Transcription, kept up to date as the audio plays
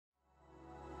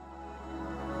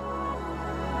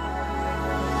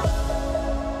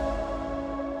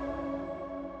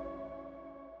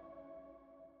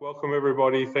Welcome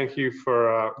everybody. Thank you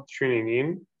for tuning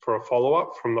in for a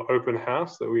follow-up from the open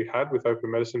house that we had with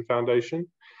Open Medicine Foundation.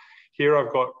 Here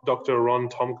I've got Dr. Ron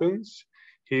Tompkins.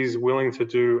 He's willing to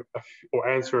do or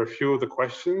answer a few of the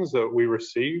questions that we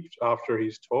received after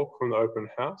his talk from the open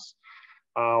house.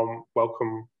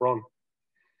 Welcome, Ron.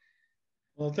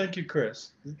 Well, thank you,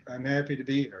 Chris. I'm happy to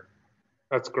be here.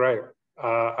 That's great.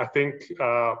 I think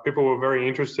people were very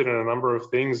interested in a number of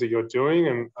things that you're doing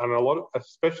and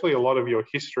especially a lot of your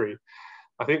history.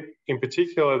 I think in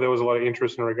particular, there was a lot of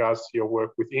interest in regards to your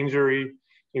work with injury,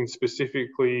 in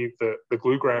specifically the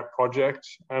Glue Grant project.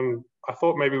 And I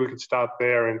thought maybe we could start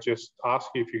there and just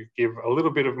ask you if you could give a little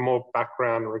bit of more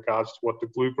background in regards to what the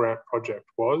Glue Grant project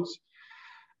was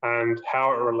and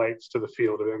how it relates to the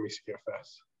field of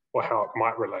ME/CFS, or how it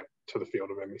might relate to the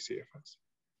field of ME/CFS.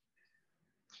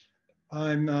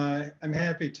 I'm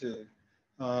happy to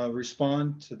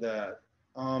respond to that.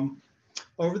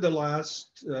 Over the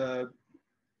last,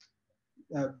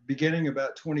 beginning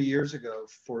about 20 years ago,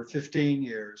 for 15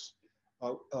 years,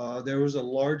 there was a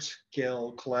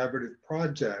large-scale collaborative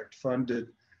project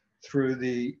funded through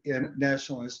the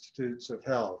National Institutes of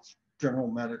Health, General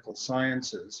Medical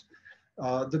Sciences.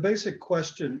 The basic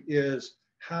question is,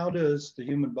 how does the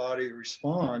human body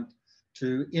respond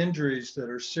to injuries that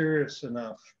are serious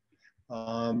enough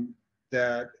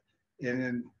that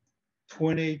in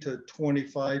 20 to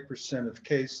 25% of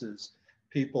cases,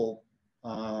 people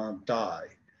die.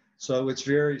 So it's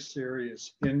very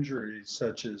serious injuries,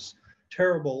 such as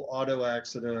terrible auto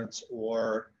accidents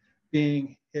or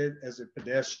being hit as a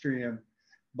pedestrian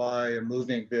by a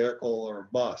moving vehicle or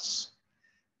bus.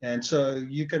 And so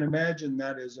you can imagine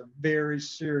that is a very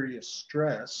serious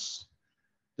stress.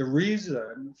 The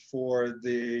reason for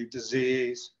the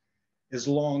disease is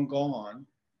long gone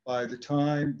by the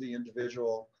time the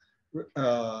individual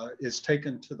is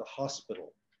taken to the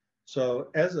hospital. So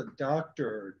as a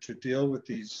doctor, to deal with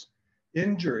these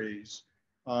injuries,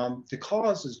 the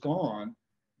cause is gone,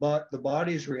 but the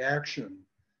body's reaction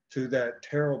to that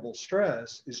terrible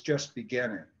stress is just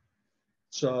beginning.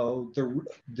 So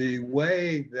the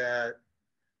way that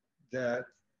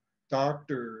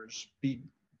doctors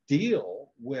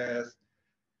deal with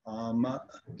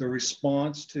the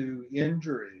response to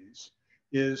injuries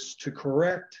is to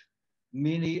correct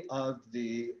many of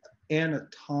the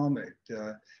anatomic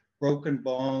broken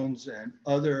bones and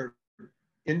other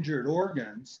injured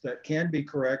organs that can be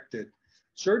corrected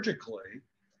surgically,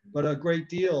 but a great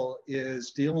deal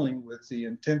is dealing with the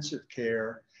intensive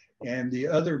care and the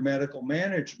other medical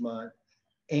management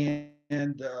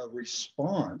and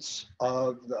response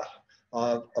of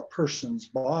a person's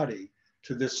body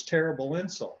to this terrible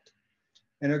insult.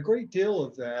 And a great deal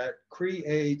of that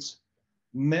creates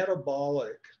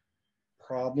metabolic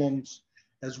problems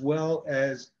as well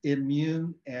as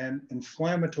immune and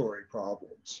inflammatory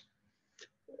problems.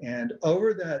 And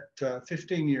over that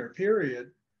 15-year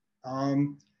period,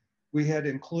 we had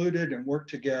included and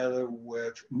worked together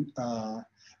with,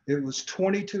 it was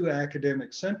 22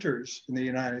 academic centers in the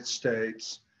United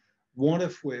States, one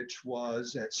of which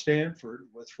was at Stanford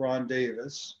with Ron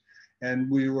Davis.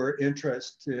 And we were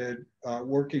interested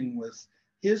working with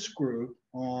his group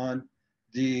on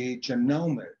the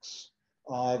genomics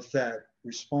of that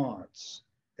response.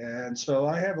 And so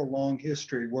I have a long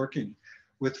history working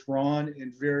with Ron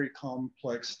in very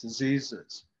complex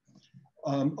diseases.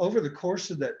 Over the course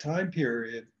of that time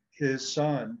period, his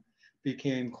son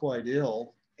became quite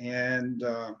ill. And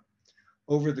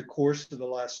over the course of the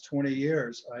last 20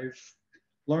 years, I've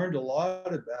learned a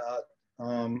lot about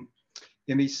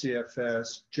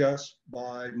ME/CFS just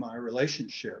by my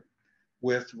relationship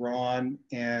with Ron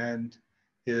and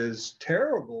his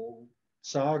terrible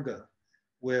saga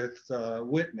with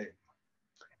Whitney.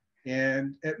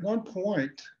 And at one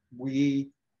point,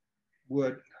 we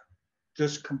would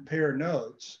just compare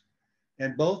notes,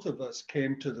 and both of us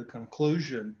came to the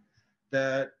conclusion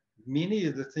that many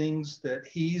of the things that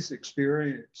he's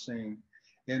experiencing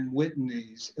in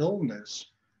Whitney's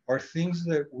illness are things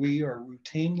that we are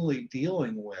routinely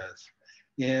dealing with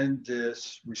in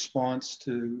this response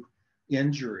to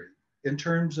injury in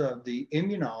terms of the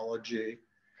immunology,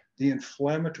 the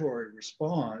inflammatory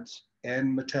response,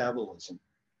 and metabolism.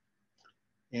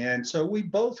 And so we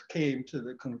both came to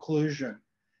the conclusion,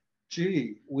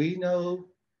 gee, we know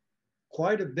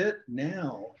quite a bit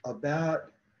now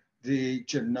about the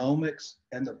genomics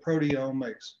and the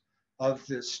proteomics of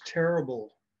this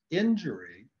terrible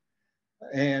injury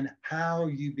and how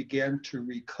you begin to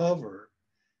recover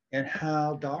and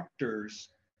how doctors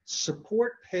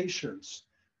support patients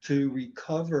to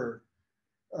recover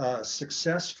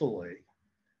successfully.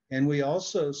 And we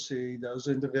also see those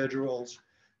individuals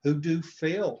who do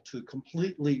fail to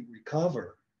completely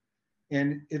recover.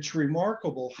 And it's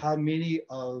remarkable how many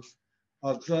of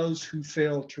those who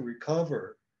fail to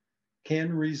recover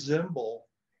can resemble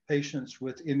patients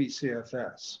with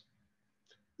ME/CFS.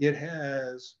 It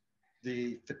has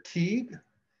the fatigue,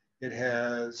 it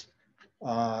has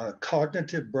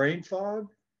cognitive brain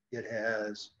fog, it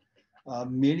has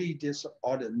many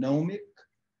dysautonomic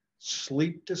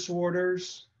sleep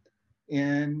disorders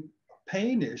and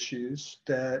pain issues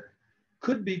that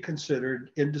could be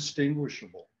considered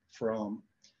indistinguishable from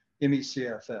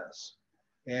ME/CFS.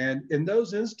 And in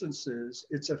those instances,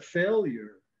 it's a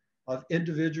failure of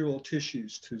individual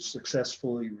tissues to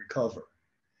successfully recover.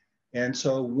 And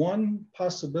so one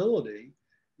possibility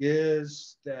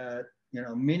is that,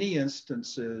 many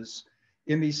instances,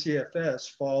 ME/CFS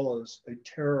follows a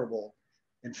terrible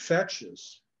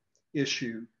infectious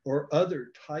issue or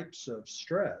other types of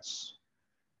stress.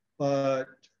 But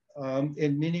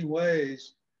in many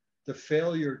ways, the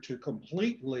failure to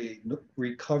completely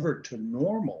recover to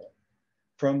normal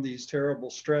from these terrible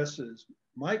stresses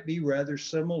might be rather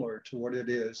similar to what it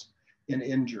is in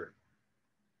injury.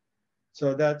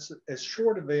 So that's as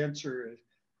short of answer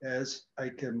as I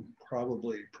can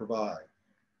probably provide.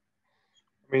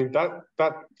 I mean, that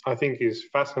I think is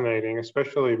fascinating,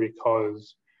 especially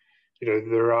because,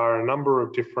 there are a number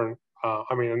of different,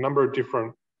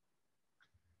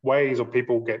 ways of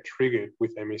people get triggered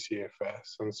with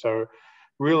ME/CFS. And so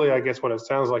really, I guess what it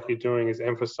sounds like you're doing is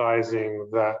emphasizing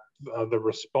that the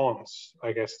response,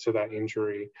 I guess, to that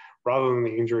injury, rather than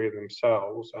the injury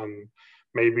themselves, and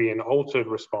maybe an altered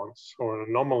response or an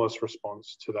anomalous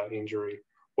response to that injury,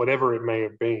 whatever it may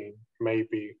have been, may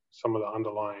be some of the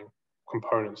underlying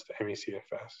components to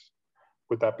ME/CFS.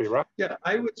 Would that be right? Yeah,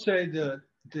 I would say the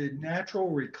natural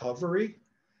recovery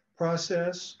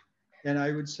process, and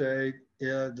I would say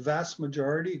the vast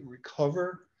majority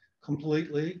recover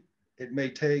completely. It may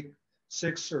take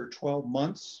 6 or 12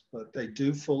 months, but they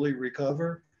do fully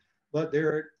recover. But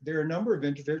there are a number of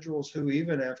individuals who,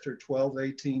 even after 12,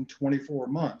 18, 24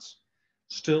 months,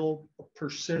 still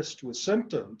persist with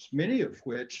symptoms, many of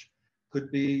which could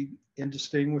be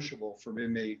indistinguishable from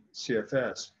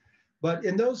ME/CFS. But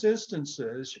in those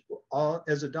instances,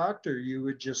 as a doctor, you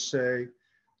would just say,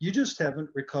 you just haven't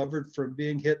recovered from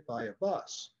being hit by a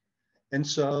bus. And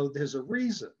so there's a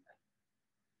reason.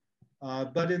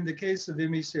 But in the case of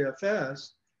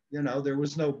ME/CFS, there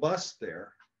was no bus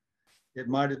there. It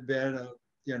might have been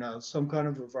some kind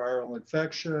of a viral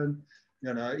infection,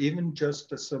 even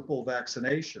just a simple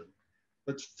vaccination.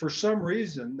 But for some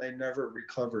reason, they never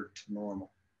recovered to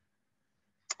normal.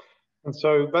 And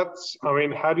so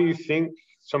how do you think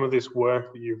some of this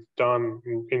work that you've done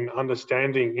in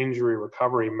understanding injury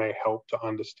recovery may help to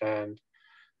understand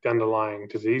the underlying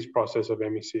disease process of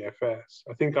ME/CFS?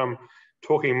 I think I'm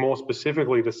talking more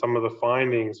specifically to some of the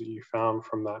findings that you found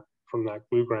from that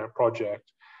Blue Grant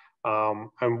project.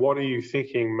 And what are you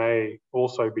thinking may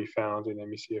also be found in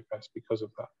ME/CFS because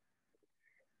of that?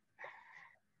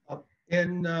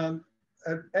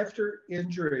 After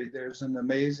injury, there's an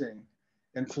amazing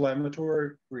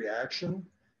inflammatory reaction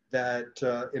that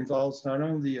involves not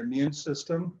only the immune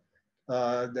system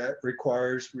that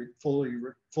requires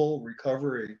full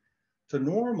recovery to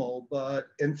normal, but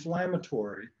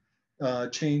inflammatory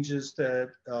changes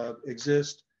that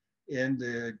exist in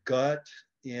the gut,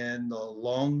 in the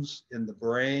lungs, in the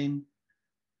brain,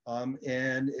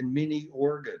 and in many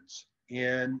organs.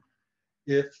 And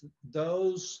if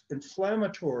those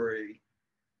inflammatory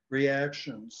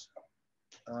reactions,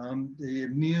 the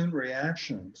immune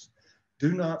reactions,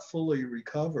 do not fully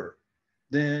recover,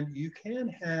 then you can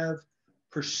have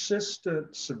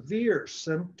persistent, severe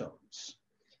symptoms.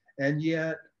 And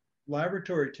yet,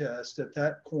 laboratory tests at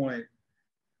that point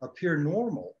appear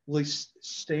normal, at least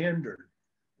standard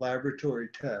laboratory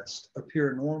tests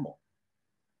appear normal.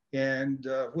 And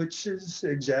which is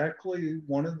exactly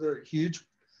one of the huge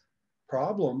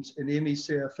problems in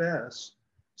ME/CFS,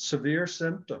 severe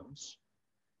symptoms,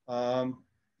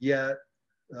 yet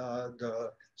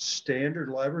the standard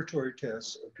laboratory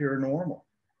tests appear normal.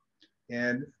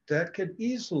 And that could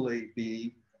easily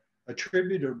be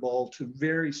attributable to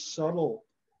very subtle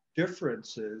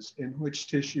differences in which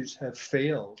tissues have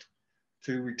failed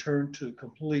to return to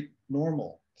complete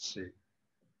normalcy.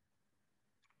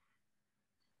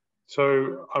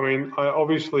 So,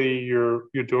 obviously you're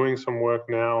doing some work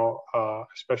now,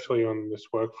 especially on this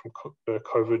work from the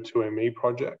COVID to ME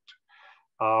project.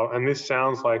 And this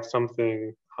sounds like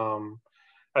something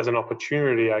as an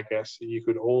opportunity, I guess, that you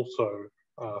could also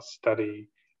study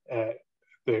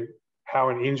how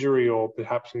an injury, or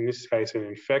perhaps in this case, an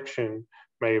infection,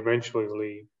 may eventually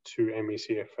lead to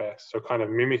ME/CFS. So kind of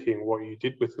mimicking what you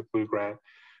did with the flu grant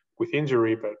with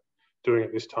injury, but doing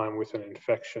it this time with an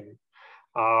infection.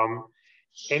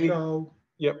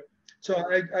 Yep. So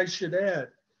I should add,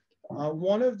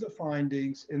 one of the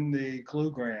findings in the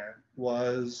flu grant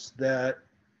was that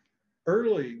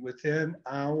early, within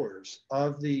hours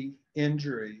of the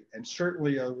injury, and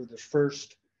certainly over the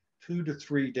first 2 to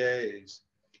 3 days,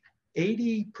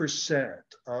 80%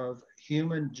 of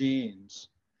human genes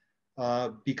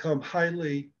become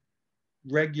highly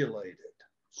regulated.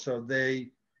 So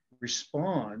they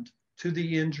respond to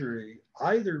the injury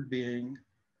either being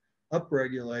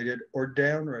upregulated or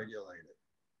downregulated.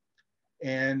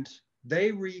 And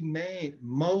they remain,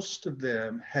 most of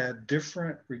them had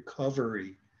different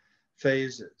recovery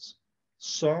phases.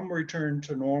 Some returned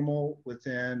to normal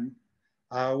within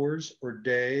hours or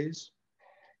days,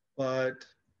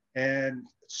 and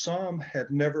some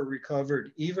had never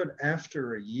recovered even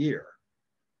after a year.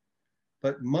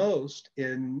 But most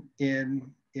in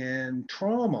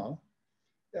trauma,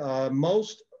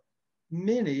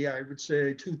 many, I would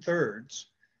say 2/3,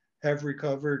 have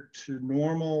recovered to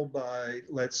normal by,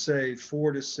 let's say,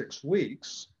 4 to 6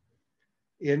 weeks.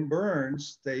 In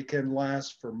burns, they can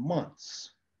last for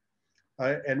months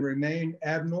and remain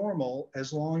abnormal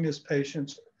as long as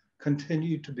patients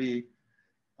continue to be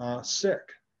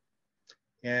sick.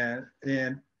 And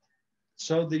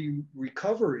so the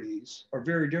recoveries are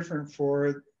very different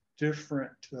for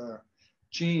different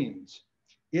genes.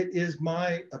 It is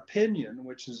my opinion,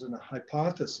 which is a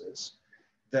hypothesis,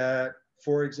 that,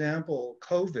 for example,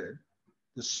 COVID,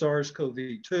 the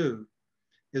SARS-CoV-2,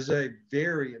 is a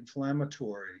very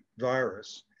inflammatory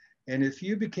virus. And if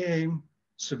you became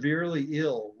severely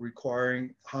ill,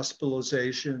 requiring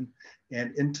hospitalization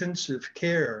and intensive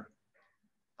care,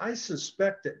 I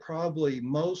suspect that probably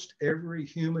most every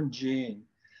human gene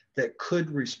that could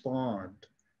responds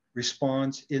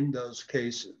in those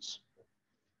cases.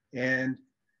 And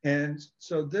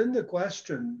so then the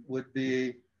question would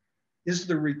be, is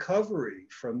the recovery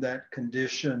from that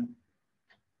condition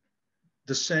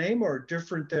the same or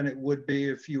different than it would be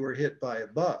if you were hit by a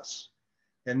bus?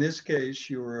 In this case,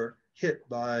 you were hit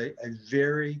by a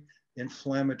very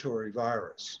inflammatory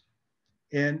virus.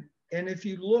 And if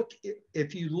you look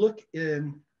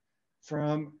in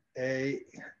from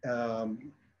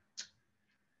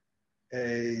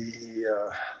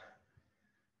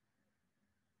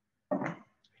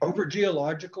over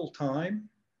geological time,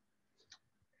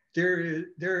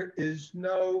 there is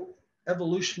no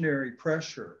evolutionary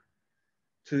pressure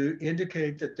to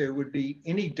indicate that there would be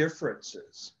any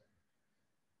differences.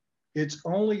 It's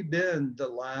only been the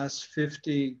last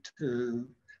 50 to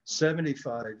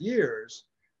 75 years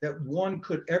that one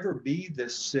could ever be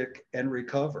this sick and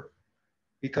recover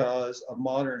because of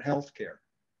modern healthcare.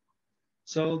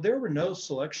 So there were no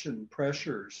selection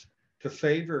pressures to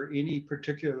favor any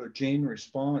particular gene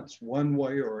response one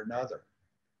way or another.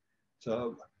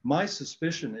 So my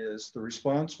suspicion is the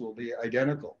response will be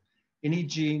identical. Any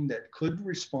gene that could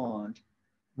respond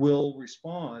will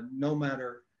respond no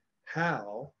matter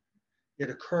how it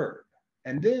occurred.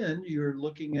 And then you're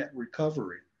looking at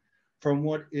recovery from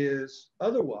what is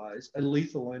otherwise a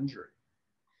lethal injury.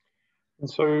 And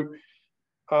so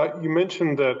you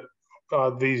mentioned that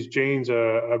these genes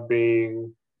are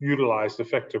being utilized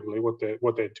effectively, what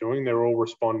they're doing. They're all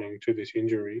responding to this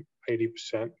injury,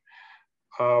 80%.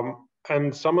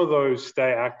 And some of those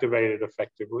stay activated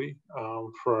effectively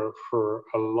for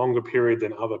a longer period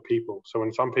than other people. So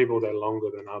in some people, they're longer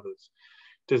than others.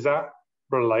 Does that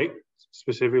relate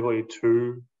specifically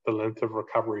to the length of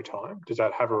recovery time? Does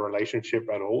that have a relationship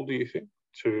at all, do you think,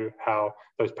 to how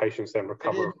those patients then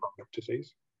recover from the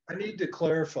disease? I need to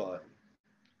clarify.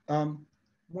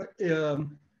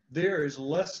 There is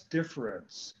less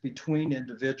difference between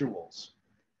individuals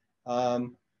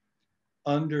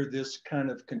under this kind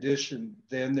of condition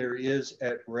than there is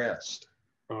at rest.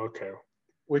 Okay.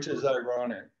 Which is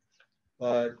ironic.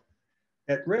 But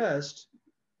at rest,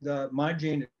 my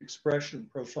gene expression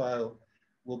profile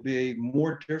will be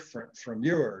more different from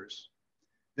yours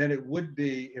than it would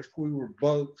be if we were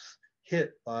both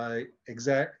hit by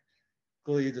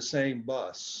exactly the same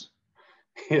bus.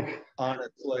 Yeah.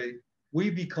 Honestly, we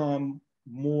become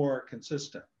more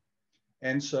consistent.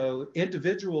 And so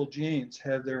individual genes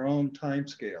have their own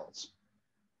timescales.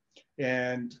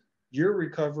 And your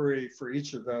recovery for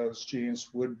each of those genes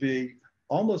would be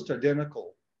almost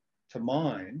identical to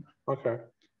mine. Okay.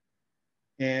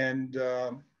 And,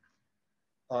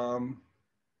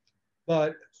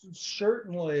 but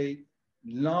certainly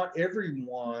not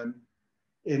everyone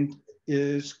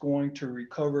is going to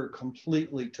recover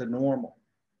completely to normal.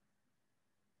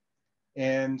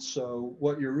 And so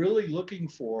what you're really looking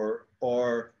for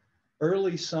are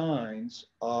early signs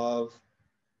of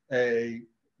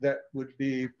that would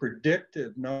be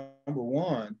predictive, number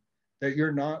one, that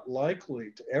you're not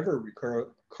likely to ever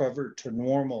recover to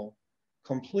normal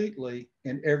completely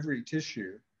in every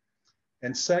tissue.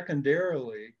 And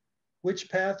secondarily, which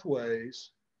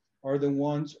pathways are the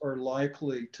ones are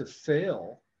likely to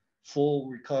fail full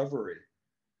recovery.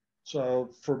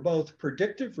 So for both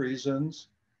predictive reasons,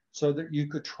 so that you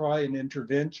could try an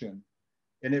intervention,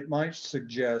 and it might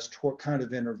suggest what kind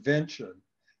of intervention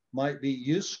might be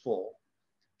useful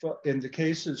in the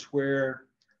cases where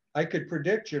I could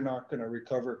predict you're not going to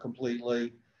recover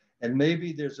completely, and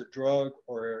maybe there's a drug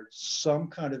or some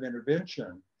kind of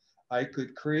intervention I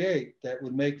could create that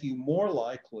would make you more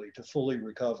likely to fully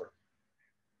recover.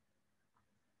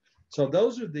 So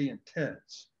those are the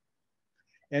intents.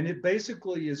 And it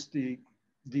basically is the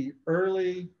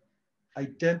early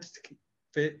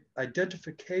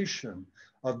identification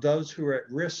of those who are at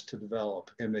risk to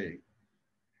develop ME.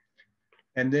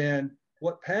 And then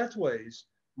what pathways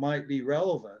might be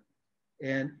relevant,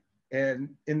 and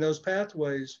in those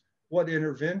pathways, what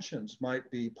interventions might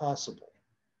be possible.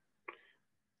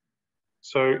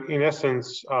 So in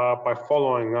essence, by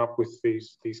following up with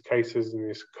these cases in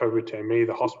this COVID to ME,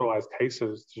 the hospitalized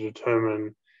cases, to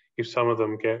determine if some of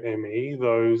them get ME,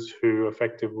 those who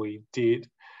effectively did,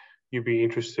 you'd be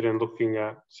interested in looking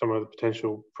at some of the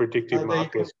potential predictive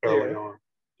markers early on.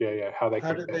 Yeah, how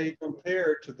do they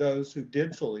compare to those who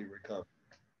did fully recover?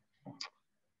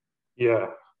 Yeah,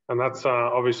 and that's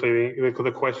obviously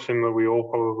the question that we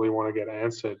all probably want to get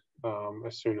answered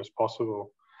as soon as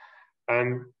possible.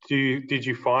 And did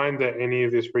you find that any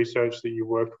of this research that you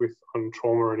worked with on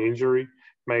trauma and injury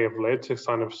may have led to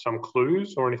kind of some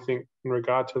clues or anything in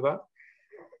regard to that?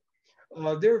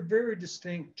 There are very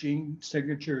distinct gene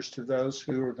signatures to those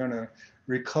who are going to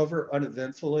recover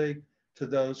uneventfully, to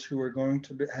those who are going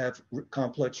to have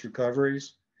complex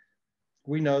recoveries.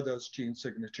 We know those gene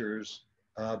signatures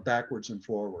backwards and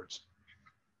forwards.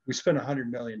 We spent $100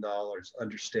 million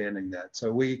understanding that.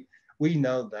 So we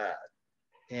know that.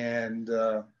 And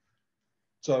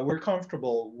so we're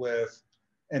comfortable with,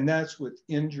 and that's with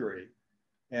injury.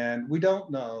 And we don't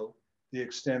know the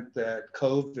extent that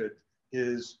COVID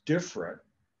is different,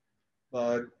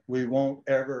 but we won't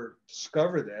ever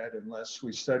discover that unless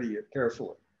we study it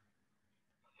carefully.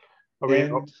 I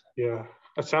mean, yeah,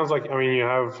 it sounds like, I mean, you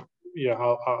have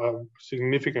a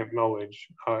significant knowledge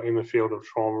in the field of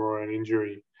trauma and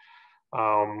injury.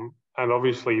 And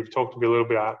obviously you've talked a little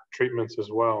bit about treatments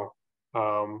as well.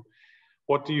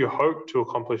 What do you hope to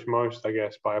accomplish most, I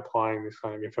guess, by applying this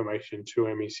kind of information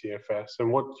to ME/CFS? And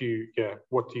what do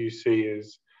you see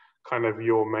as kind of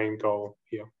your main goal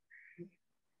here?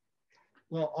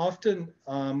 Well, often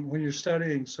when you're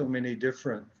studying so many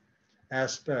different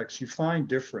aspects, you find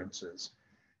differences.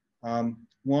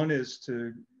 One is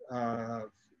to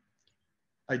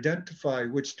identify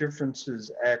which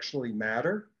differences actually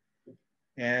matter,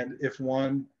 and if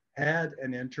one had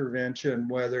an intervention,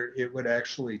 whether it would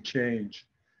actually change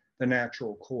the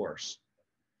natural course.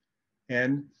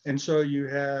 And so you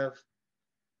have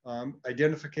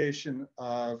identification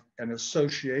of an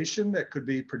association that could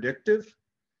be predictive,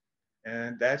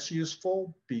 and that's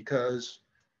useful because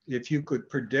if you could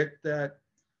predict that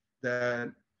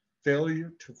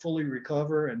failure to fully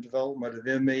recover and development of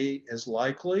ME is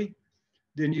likely,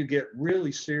 then you get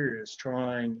really serious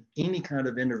trying any kind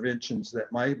of interventions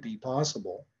that might be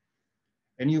possible.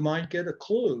 And you might get a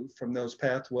clue from those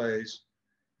pathways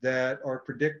that are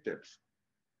predictive.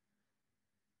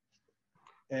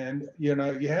 And you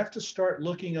have to start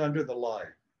looking under the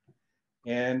light.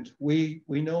 And we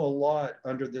know a lot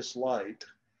under this light,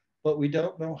 but we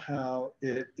don't know how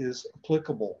it is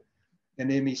applicable in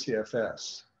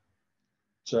ME/CFS.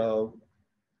 So,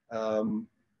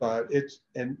 but it's,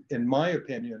 in my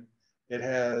opinion, it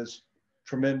has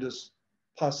tremendous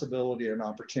possibility and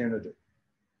opportunity.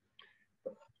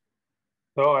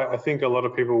 No, I think a lot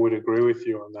of people would agree with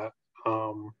you on that.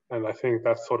 And I think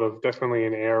that's sort of definitely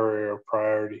an area of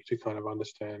priority to kind of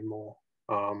understand more.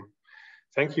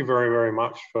 Thank you very, very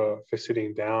much for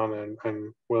sitting down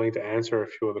and willing to answer a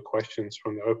few of the questions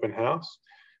from the open house.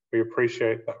 We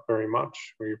appreciate that very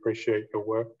much. We appreciate your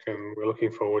work, and we're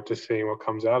looking forward to seeing what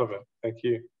comes out of it. Thank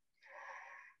you.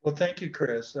 Well, thank you,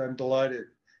 Chris. I'm delighted.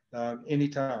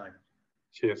 Anytime.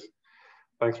 Cheers.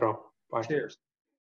 Thanks, Ron. Bye. Cheers.